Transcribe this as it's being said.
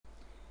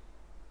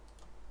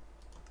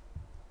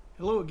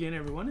Hello again,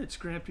 everyone. It's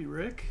Grampy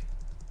Rick.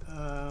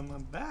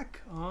 I'm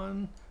back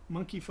on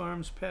Monkey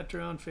Farm's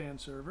Patreon fan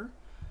server,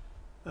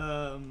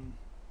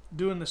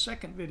 doing the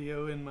second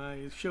video in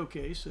my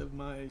showcase of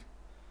my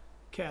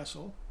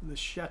castle, the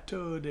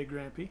Chateau de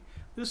Grampy.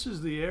 This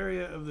is the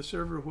area of the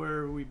server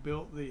where we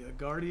built the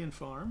Guardian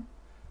farm.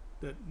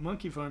 That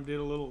Monkey Farm did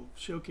a little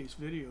showcase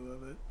video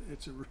of it.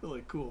 It's a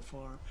really cool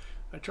farm.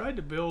 I tried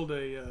to build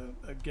a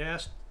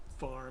gas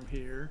farm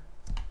here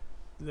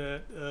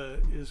that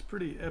is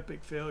pretty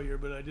epic failure,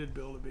 but I did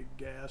build a big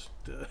gas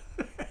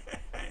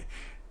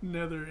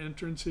nether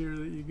entrance here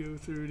that you go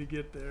through to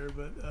get there,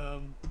 but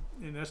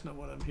and that's not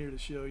what I'm here to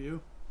show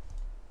you.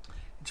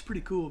 It's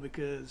pretty cool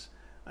because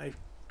I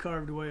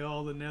carved away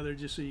all the nether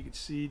just so you could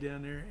see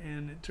down there,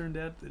 and it turned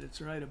out that it's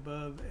right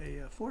above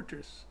a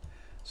fortress,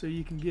 so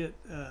you can get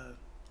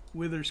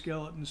wither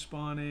skeletons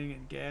spawning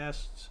and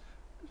ghasts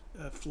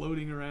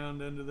floating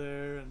around under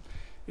there, and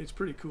it's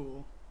pretty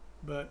cool.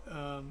 But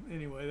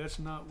anyway, that's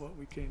not what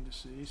we came to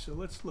see. So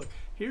let's look.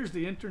 Here's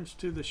the entrance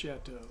to the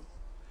chateau,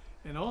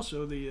 and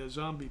also the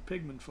zombie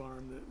pigman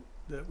farm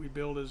that we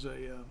built as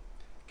a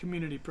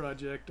community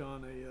project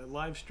on a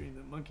live stream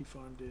that Monkey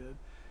Farm did.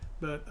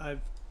 But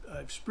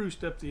I've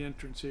spruced up the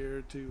entrance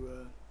here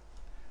to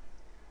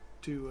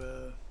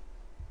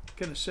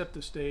kind of set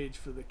the stage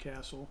for the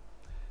castle.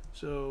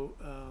 So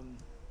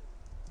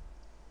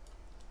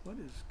what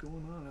is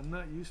going on? I'm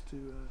not used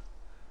to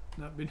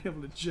not being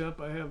able to jump.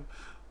 I have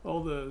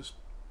all the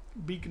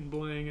beacon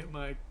bling at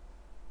my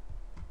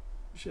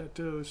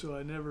chateau, so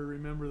I never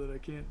remember that I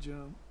can't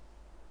jump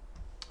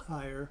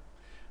higher.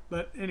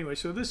 But anyway,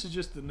 so this is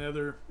just the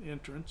nether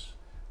entrance.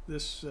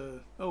 This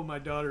oh,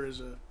 my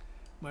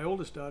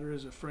oldest daughter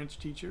is a French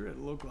teacher at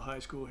a local high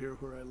school here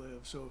where I live,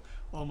 so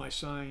all my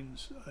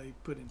signs I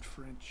put in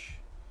French,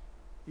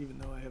 even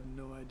though I have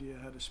no idea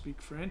how to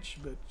speak French,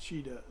 but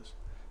she does,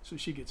 so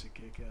she gets a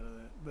kick out of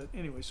that. But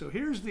anyway, so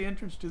here's the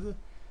entrance to the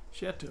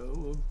chateau.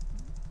 We'll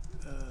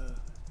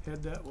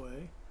head that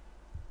way.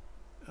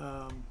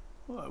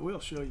 Well, I will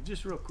show you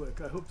just real quick.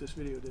 I hope this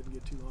video didn't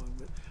get too long,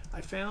 but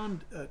I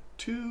found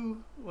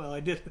well, I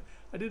did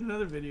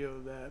another video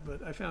of that,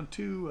 but I found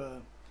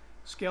two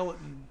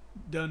skeleton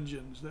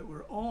dungeons that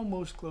were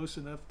almost close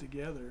enough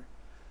together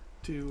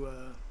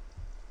to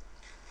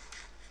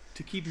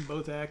keep them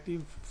both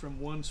active from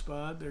one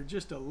spot. They're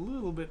just a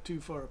little bit too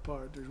far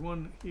apart. There's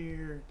one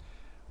here,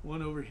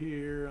 one over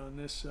here on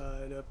this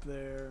side up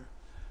there,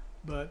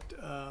 but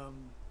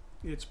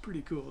it's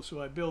pretty cool. So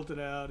I built it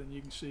out, and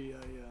you can see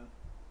I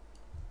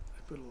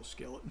put a little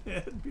skeleton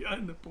head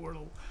behind the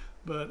portal.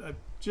 But I've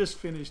just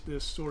finished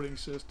this sorting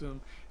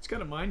system. It's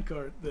got a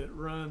minecart that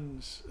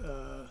runs,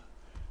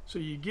 so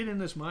you get in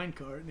this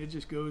minecart and it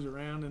just goes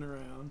around and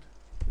around.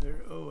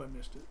 There, oh, I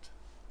missed it.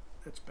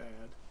 That's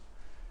bad.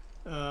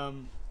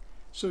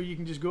 So you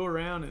can just go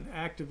around and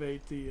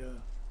activate the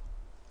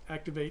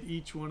activate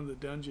each one of the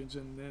dungeons,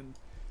 and then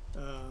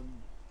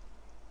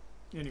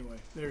anyway,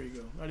 there you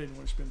go. I didn't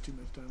want to spend too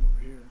much time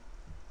over here.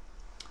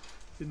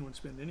 Didn't want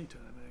to spend any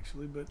time,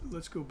 actually, but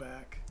let's go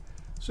back.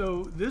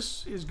 So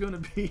this is going to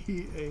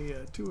be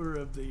a tour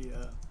of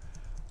the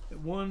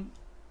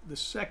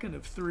second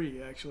of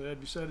three, actually. I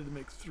decided to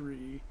make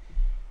three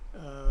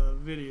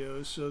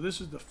videos. So this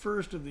is the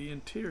first of the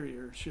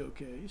interior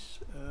showcase.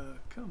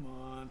 Come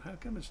on, how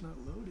come it's not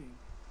loading?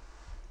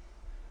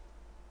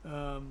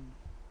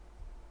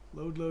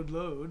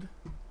 Load.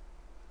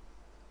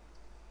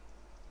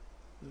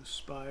 Those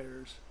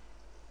spires,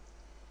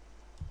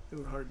 they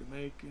were hard to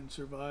make in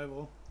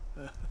survival.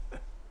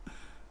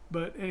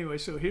 But anyway,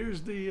 so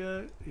here's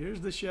the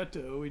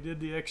chateau. We did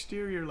the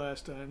exterior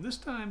last time. This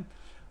time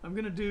I'm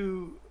gonna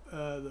do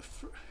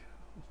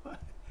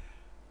what?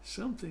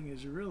 Something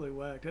is really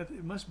whacked.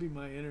 It must be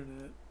my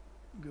internet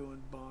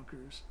going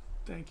bonkers.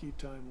 Thank you,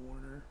 Time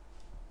Warner.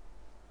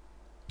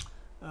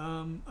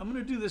 I'm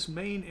gonna do this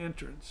main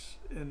entrance,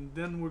 and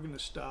then we're gonna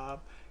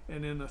stop,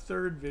 and in the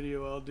third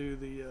video I'll do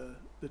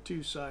the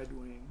two side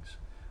wings.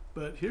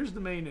 But here's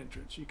the main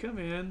entrance. You come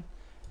in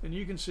and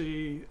you can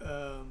see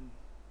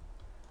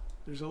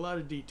there's a lot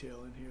of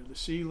detail in here. The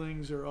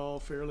ceilings are all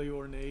fairly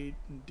ornate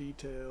and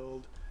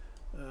detailed.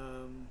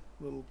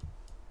 Little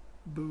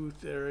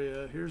booth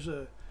area. Here's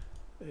a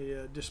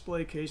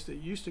display case that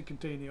used to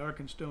contain the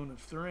Arkenstone of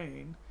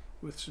Thrain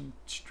with some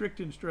strict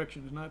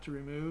instructions not to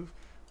remove,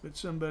 but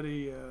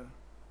somebody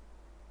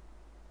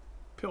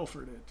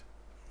pilfered it.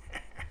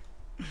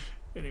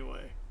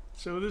 Anyway,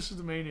 so this is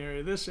the main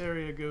area. This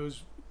area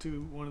goes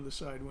to one of the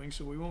side wings,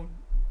 so we won't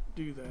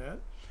do that.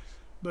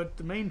 But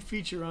the main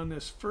feature on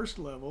this first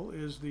level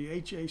is the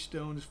H.A.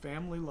 Stone's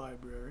family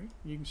library.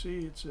 You can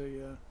see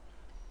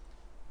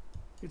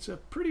it's a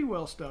pretty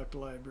well-stocked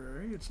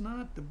library. It's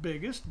not the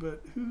biggest,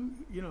 but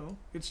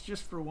it's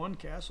just for one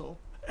castle.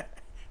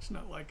 It's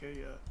not like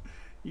a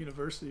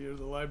university or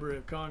the Library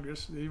of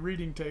Congress. The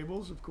reading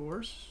tables, of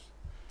course,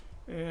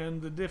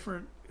 and the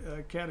different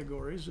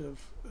categories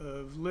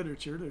of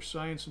literature. There's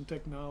science and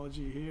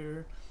technology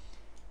here,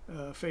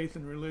 faith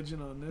and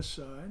religion on this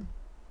side,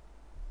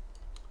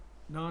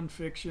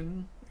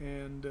 nonfiction,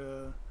 and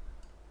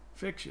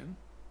fiction.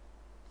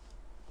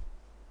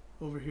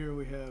 Over here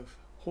we have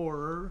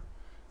horror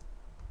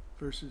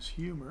versus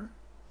humor.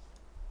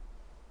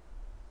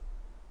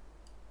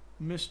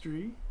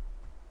 Mystery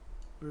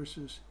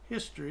versus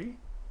history.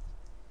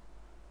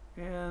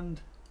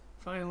 And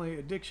finally,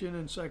 addiction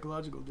and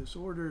psychological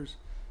disorders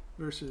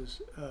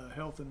versus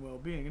health and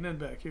well-being. And then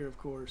back here, of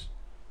course,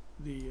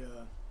 the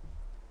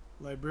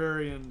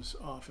librarian's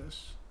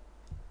office.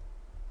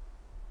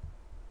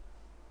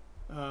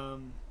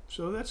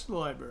 So that's the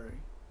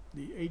library,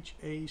 the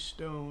H.A.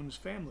 Stone's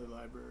Family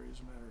Library, as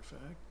a matter of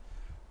fact.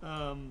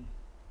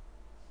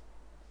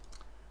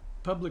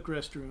 Public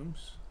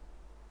restrooms.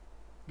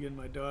 Again,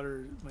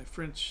 my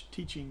French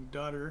teaching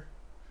daughter,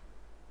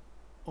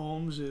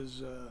 Holmes,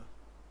 is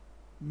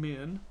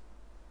men,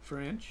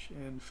 French,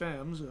 and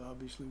femmes,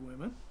 obviously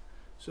women.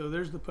 So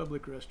there's the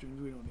public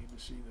restrooms. We don't need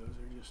to see those.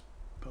 They're just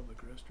public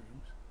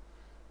restrooms.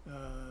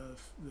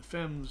 The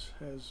femmes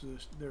has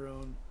their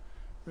own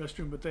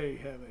restroom, but they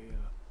have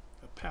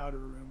a powder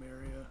room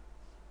area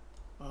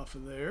off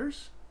of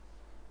theirs.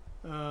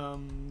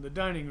 The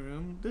dining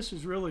room. This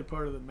is really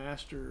part of the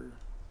master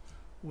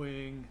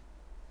wing,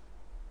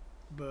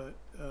 but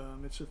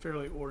it's a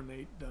fairly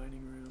ornate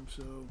dining room,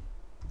 so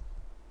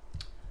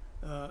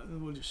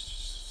we'll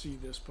just see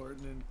this part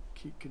and then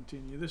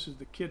continue. This is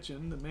the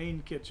kitchen, the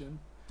main kitchen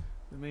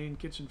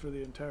for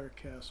the entire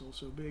castle,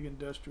 so big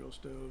industrial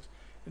stoves,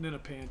 and then a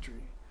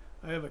pantry.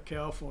 I have a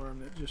cow farm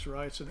that just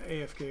writes an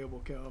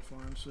AFK-able cow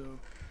farm, so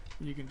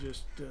you can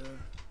just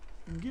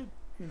get,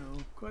 you know,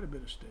 quite a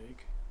bit of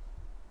steak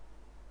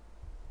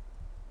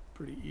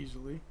pretty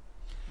easily.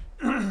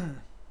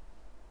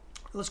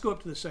 Let's go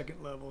up to the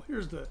second level.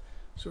 Here's the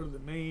sort of the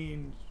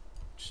main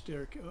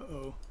staircase.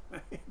 Uh-oh, I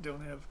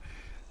don't have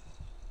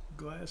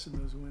glass in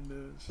those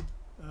windows.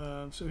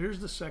 So here's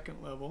the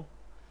second level,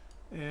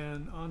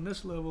 and on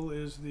this level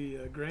is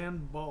the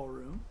grand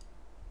ballroom.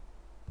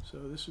 So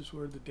this is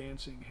where the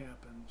dancing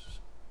happens.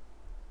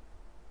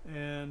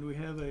 And we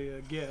have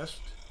a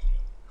guest.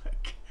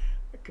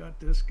 I caught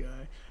this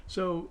guy.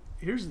 So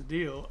here's the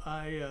deal.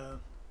 I've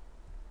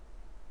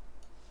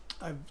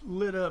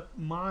lit up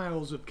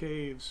miles of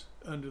caves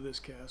under this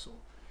castle.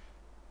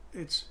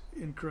 It's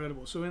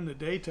incredible. So in the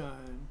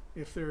daytime,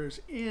 if there's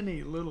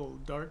any little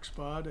dark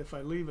spot, if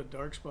I leave a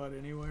dark spot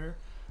anywhere,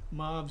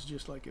 mobs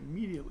just like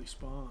immediately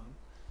spawn.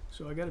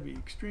 So I got to be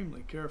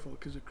extremely careful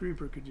because a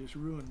creeper could just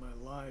ruin my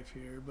life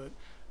here. But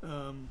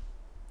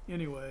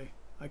anyway,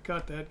 I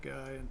caught that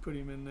guy and put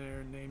him in there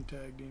and name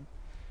tagged him.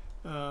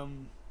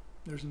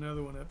 There's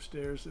another one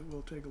upstairs that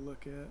we'll take a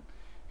look at.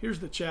 Here's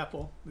the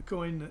chapel, the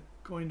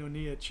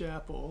Koinonia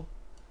Chapel.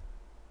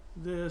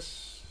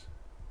 This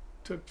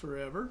took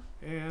forever,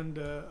 and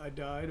I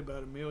died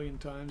about 1,000,000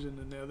 times in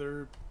the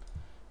nether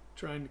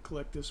trying to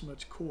collect this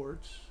much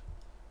quartz,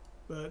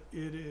 but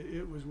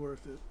it was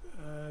worth it.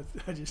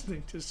 I just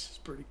think this is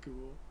pretty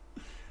cool.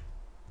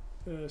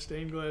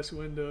 Stained glass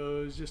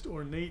windows, just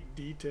ornate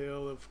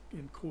detail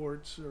in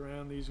quartz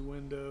around these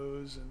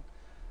windows, and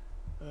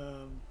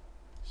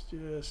it's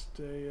just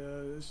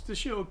it's the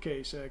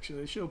showcase,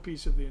 actually, the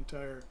showpiece of the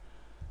entire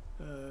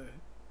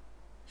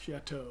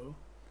chateau.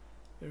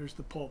 There's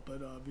the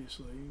pulpit,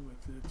 obviously,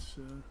 with its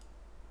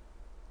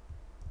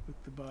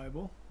with the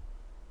Bible.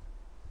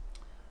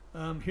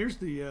 Here's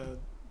the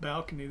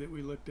balcony that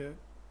we looked at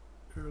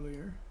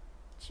earlier.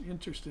 It's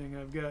interesting.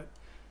 I've got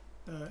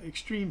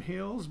extreme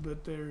hills,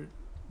 but the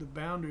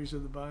boundaries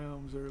of the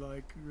biomes are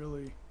like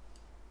really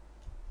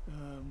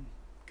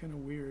kind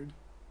of weird.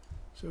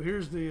 So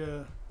here's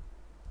the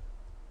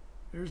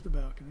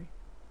balcony.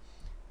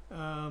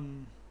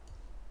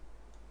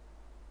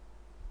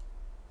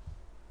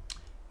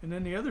 And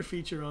then the other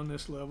feature on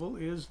this level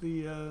is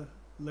the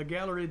La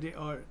Galerie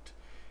d'Art.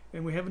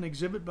 And we have an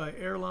exhibit by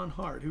Erlon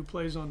Hart, who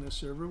plays on this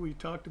server. We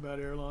talked about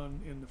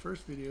Erlon in the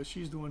first video.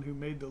 She's the one who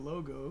made the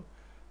logo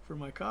for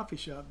my coffee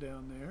shop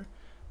down there.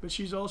 But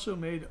she's also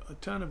made a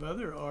ton of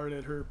other art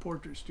at her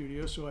portrait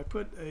studio. So I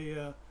put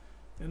an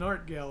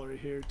art gallery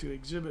here to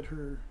exhibit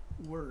her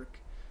work.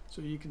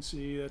 So you can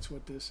see that's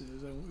what this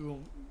is. We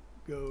won't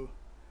go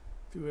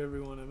through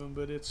every one of them,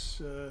 but it's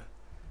an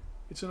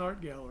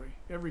art gallery.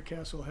 Every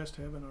castle has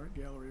to have an art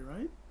gallery,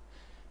 right?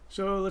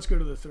 So let's go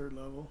to the third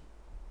level.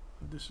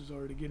 This is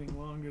already getting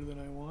longer than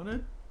I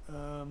wanted.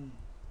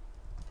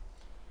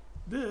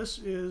 This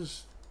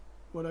is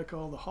what I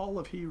call the Hall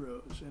of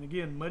Heroes. And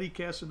again, Muddy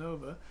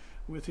Casanova,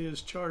 with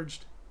his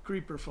charged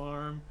creeper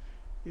farm,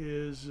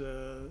 has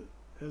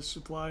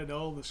supplied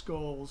all the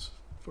skulls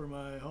for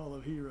my Hall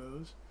of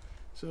Heroes.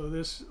 So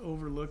this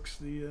overlooks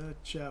the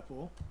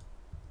chapel.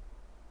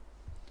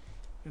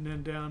 And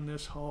then down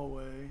this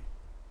hallway,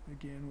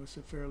 again with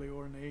a fairly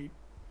ornate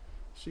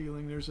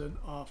ceiling, there's an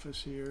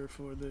office here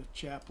for the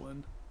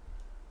chaplain,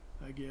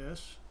 I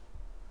guess.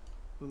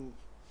 Little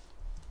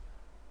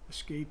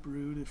escape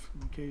route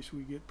in case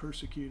we get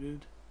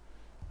persecuted.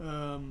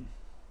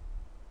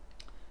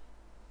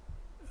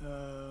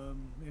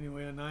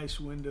 Anyway, a nice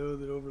window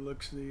that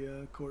overlooks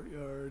the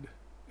courtyard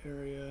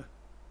area.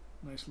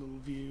 Nice little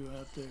view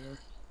out there.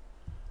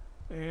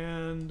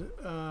 And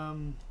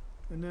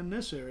And then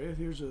this area,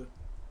 here's the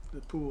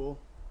pool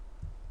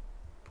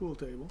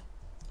table.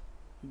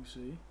 You can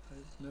see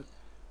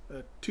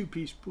a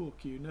two-piece pool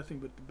cue, nothing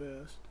but the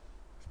best,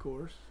 of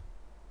course.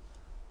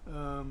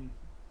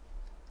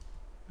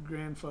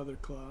 Grandfather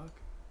clock.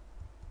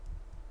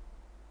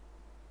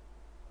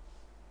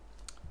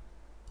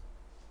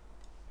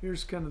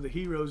 Here's kind of the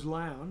Heroes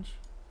Lounge.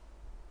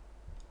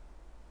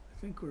 I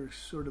think we're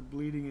sort of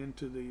bleeding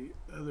into the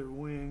other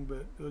wing,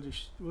 but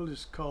we'll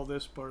just call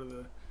this part of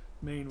the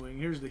main wing.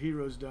 Here's the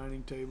Heroes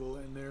dining table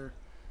and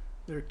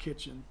their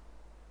kitchen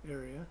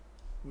area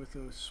with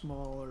a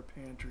smaller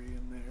pantry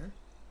in there.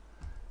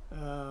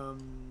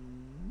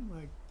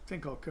 I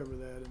think I'll cover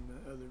that in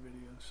the other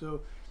video.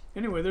 So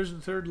anyway, there's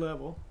the third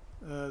level.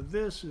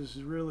 This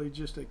is really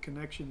just a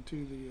connection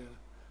to the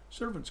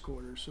servants'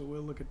 quarters, so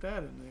we'll look at that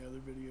in the other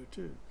video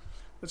too.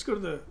 Let's go to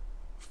the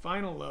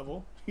final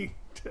level. You can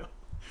tell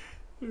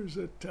there's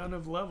a ton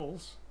of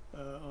levels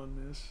on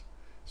this.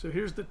 So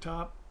here's the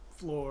top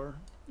floor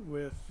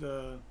with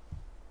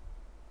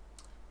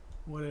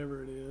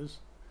whatever it is.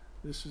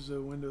 This is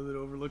a window that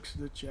overlooks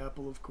the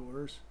chapel, of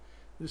course.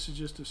 This is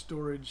just a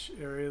storage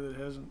area that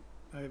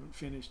I haven't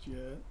finished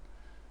yet.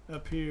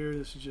 Up here,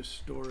 this is just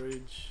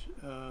storage.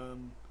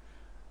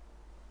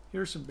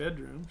 Here's some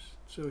bedrooms.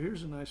 So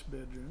here's a nice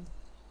bedroom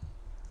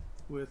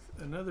with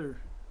another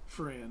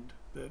friend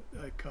that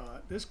I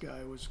caught. This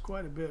guy was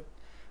quite a bit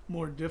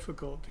more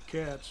difficult to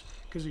catch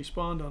because he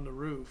spawned on the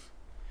roof.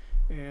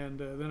 And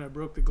then I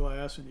broke the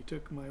glass and he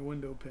took my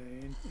window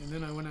pane. And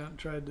then I went out and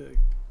tried to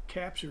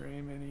capture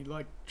him, and he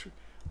like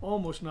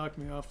almost knocked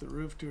me off the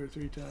roof 2 or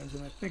 3 times,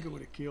 and I think it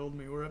would have killed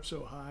me. We're up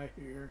so high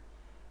here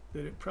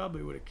that it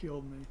probably would have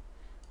killed me.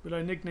 But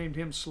I nicknamed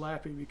him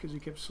Slappy because he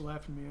kept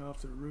slapping me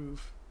off the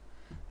roof.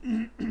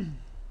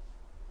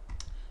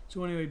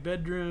 So anyway,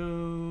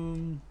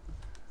 bedroom,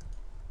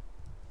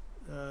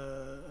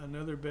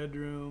 another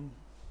bedroom,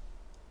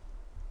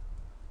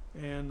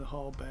 and the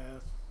hall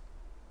bath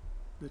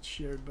that's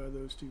shared by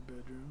those 2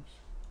 bedrooms.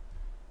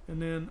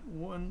 And then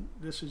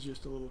this is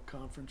just a little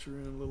conference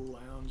room, little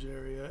lounge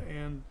area,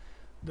 and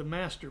the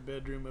master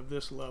bedroom of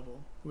this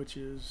level, which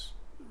is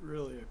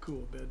really a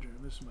cool bedroom.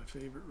 This is my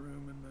favorite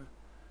room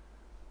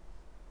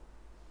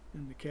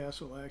in the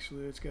castle.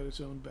 Actually, it's got its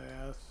own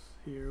bath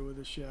here with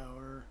a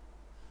shower.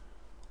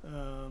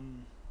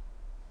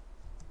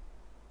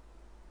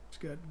 It's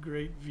got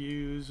great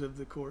views of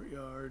the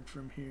courtyard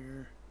from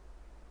here,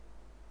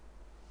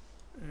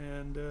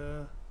 and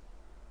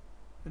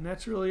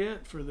that's really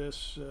it for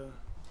this.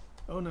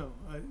 Oh no,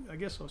 I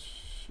guess I'll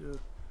show.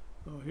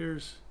 Oh,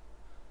 here's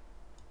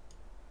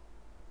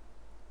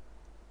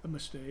a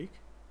mistake.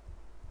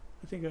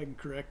 I think I can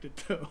correct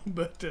it though,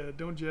 but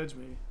don't judge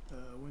me.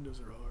 Windows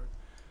are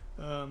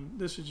hard.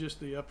 This is just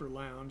the upper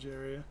lounge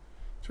area.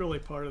 It's really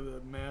part of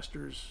the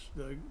master's,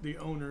 the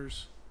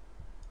owner's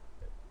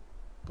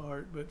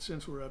part, but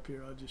since we're up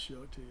here, I'll just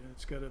show it to you.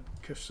 It's got a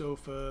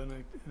sofa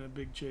and a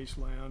big chase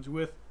lounge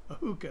with a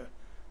hookah,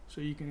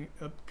 so you can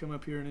come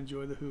up here and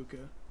enjoy the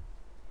hookah.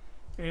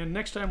 And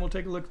next time we'll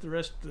take a look at the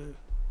rest of the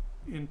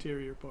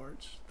interior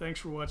parts.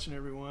 Thanks for watching,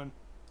 everyone.